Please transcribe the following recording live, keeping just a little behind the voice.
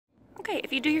Okay,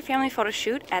 if you do your family photo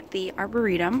shoot at the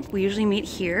Arboretum, we usually meet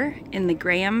here in the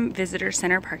Graham Visitor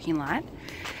Center parking lot.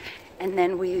 And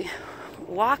then we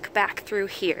walk back through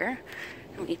here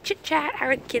and we chit chat, how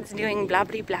are the kids doing, blah,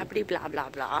 blah, blah, blah, blah, blah,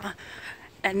 blah.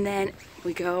 And then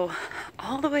we go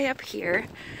all the way up here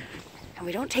and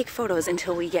we don't take photos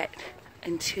until we get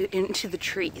into the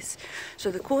trees.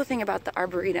 So the cool thing about the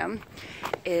Arboretum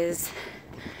is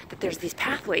that there's these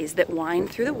pathways that wind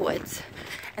through the woods,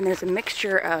 and there's a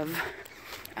mixture of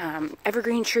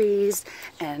evergreen trees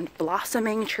and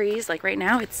blossoming trees. Like right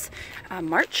now it's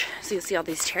March, so you'll see all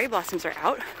these cherry blossoms are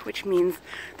out, which means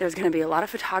there's going to be a lot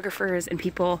of photographers and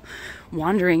people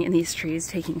wandering in these trees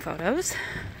taking photos.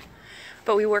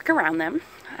 But we work around them.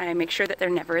 I make sure that they're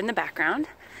never in the background.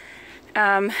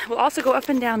 We'll also go up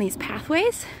and down these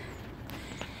pathways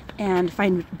and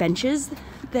find benches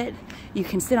that you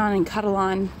can sit on and cuddle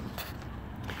on.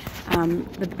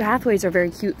 The pathways are very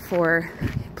cute for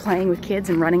playing with kids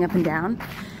and running up and down.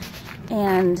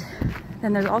 And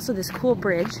then there's also this cool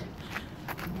bridge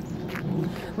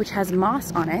which has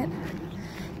moss on it,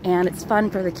 and it's fun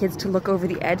for the kids to look over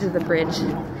the edge of the bridge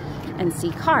and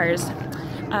see cars.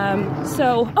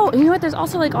 Oh, and you know what? There's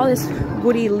also like all this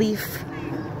woody leaf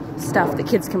stuff that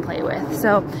kids can play with.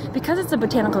 So because it's a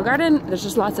botanical garden, there's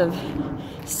just lots of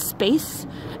space,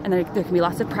 and there can be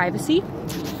lots of privacy,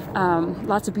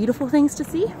 lots of beautiful things to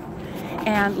see,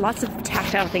 and lots of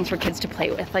tactile things for kids to play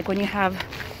with. Like when you have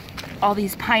all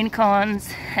these pine cones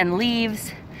and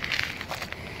leaves,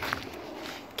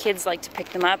 kids like to pick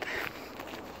them up.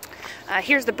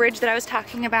 Here's the bridge that I was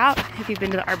talking about. If you've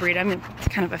been to the Arboretum, it's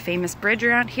kind of a famous bridge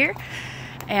around here.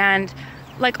 And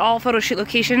like all photo shoot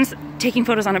locations, taking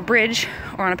photos on a bridge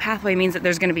or on a pathway means that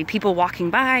there's going to be people walking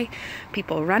by,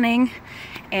 people running,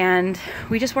 and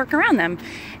we just work around them.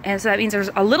 And so that means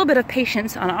there's a little bit of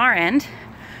patience on our end.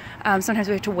 Sometimes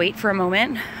we have to wait for a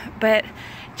moment, but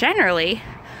generally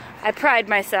I pride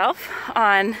myself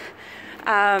on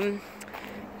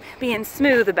being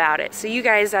smooth about it. So you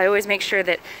guys, I always make sure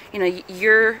that, you know,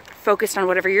 you're focused on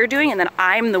whatever you're doing, and then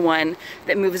I'm the one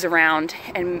that moves around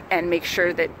and makes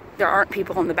sure that there aren't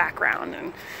people in the background.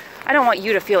 And I don't want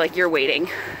you to feel like you're waiting.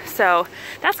 So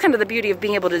that's kind of the beauty of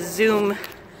being able to zoom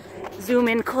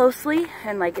in closely,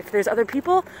 and like if there's other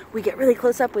people, we get really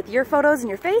close up with your photos and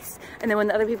your face, and then when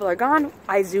the other people are gone,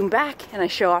 I zoom back and I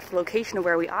show off the location of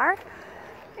where we are.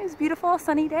 It was a beautiful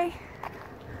sunny day.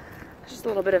 Just a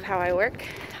little bit of how I work.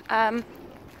 And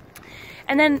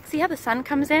then see how the sun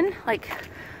comes in? Like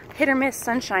hit or miss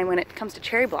sunshine when it comes to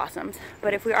cherry blossoms.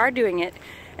 But if we are doing it,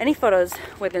 any photos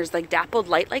where there's like dappled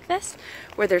light like this,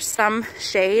 where there's some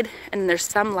shade and there's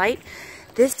some light,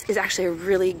 this is actually a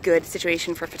really good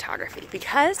situation for photography,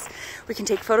 because we can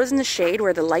take photos in the shade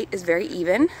where the light is very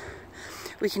even.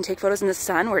 We can take photos in the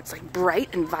sun where it's like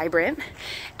bright and vibrant.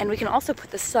 And we can also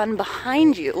put the sun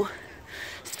behind you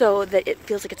so that it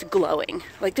feels like it's glowing.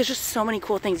 Like there's just so many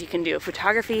cool things you can do.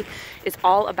 Photography is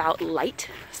all about light.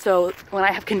 So when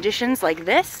I have conditions like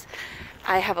this,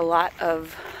 I have a lot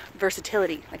of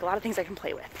versatility, like a lot of things I can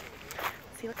play with.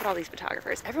 See, look at all these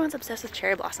photographers. Everyone's obsessed with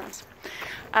cherry blossoms.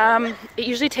 It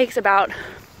usually takes about,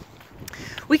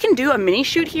 we can do a mini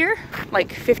shoot here, like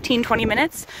 15-20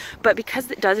 minutes, but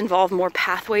because it does involve more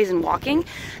pathways and walking,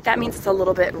 that means it's a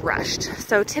little bit rushed.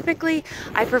 So typically,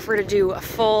 I prefer to do a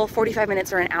full 45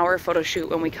 minutes or an hour photo shoot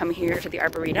when we come here to the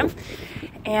Arboretum.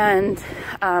 And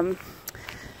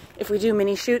if we do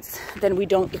mini shoots, then we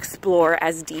don't explore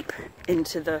as deep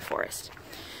into the forest.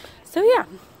 So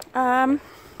yeah,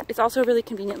 it's also a really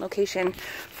convenient location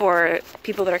for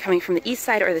people that are coming from the east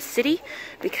side or the city,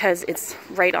 because it's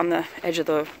right on the edge of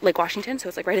the Lake Washington, so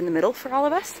it's like right in the middle for all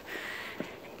of us.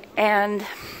 And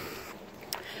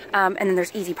then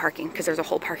there's easy parking, because there's a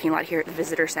whole parking lot here at the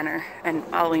visitor center, and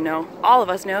all of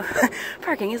us know,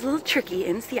 parking is a little tricky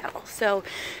in Seattle. So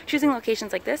choosing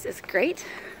locations like this is great.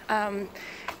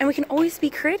 And we can always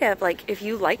be creative. Like if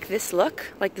you like this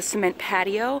look, like the cement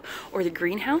patio or the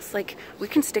greenhouse, like we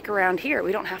can stick around here.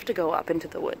 We don't have to go up into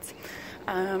the woods.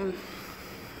 Cool.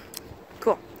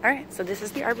 All right, so this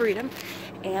is the Arboretum.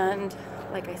 And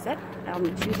like I said, I'll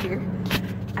meet you here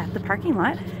at the parking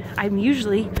lot. I'm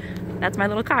usually, that's my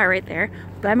little car right there,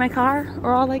 by my car,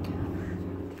 or I'll like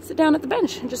sit down at the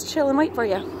bench and just chill and wait for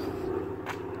you.